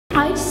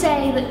I'd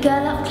say that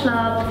Girl Up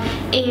Club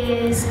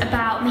is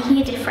about making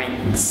a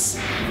difference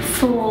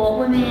for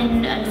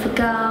women and for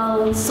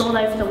girls all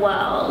over the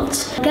world.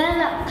 Girl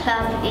Up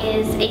Club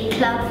is a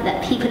club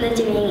that people are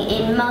doing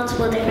in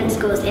multiple different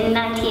schools in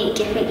 98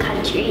 different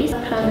countries.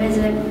 Girl Up Club is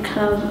a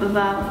club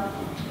about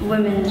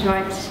women's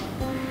rights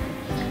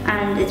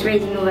and it's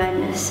raising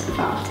awareness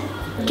about it.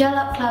 Girl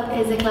Up Club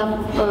is a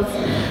club of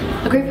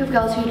a group of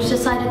girls who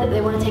decided that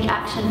they want to take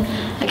action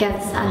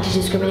against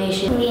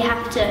anti-discrimination. We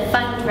have to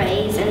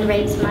fundraise and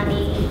raise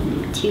money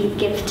to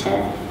give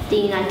to the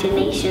United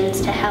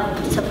Nations to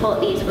help support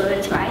these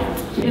women's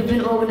rights. We've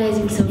been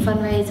organising some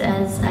fundraisers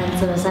and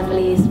some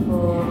assemblies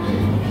for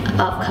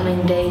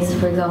upcoming days,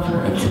 for example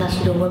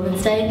International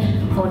Women's Day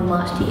on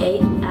March the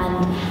 8th,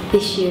 and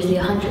this year is the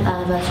 100th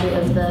anniversary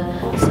of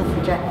the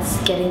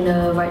suffragettes getting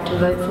the right to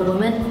vote for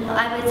women.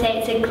 I would say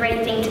it's a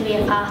great thing to be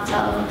a part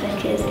of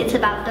because it's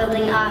about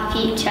building our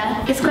future.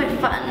 It's quite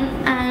fun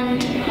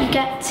and you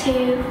get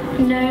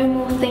to know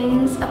more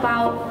things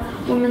about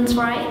women's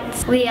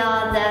rights. We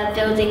are the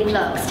building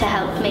blocks to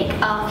help make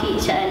our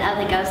future and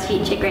other girls'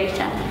 future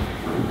greater.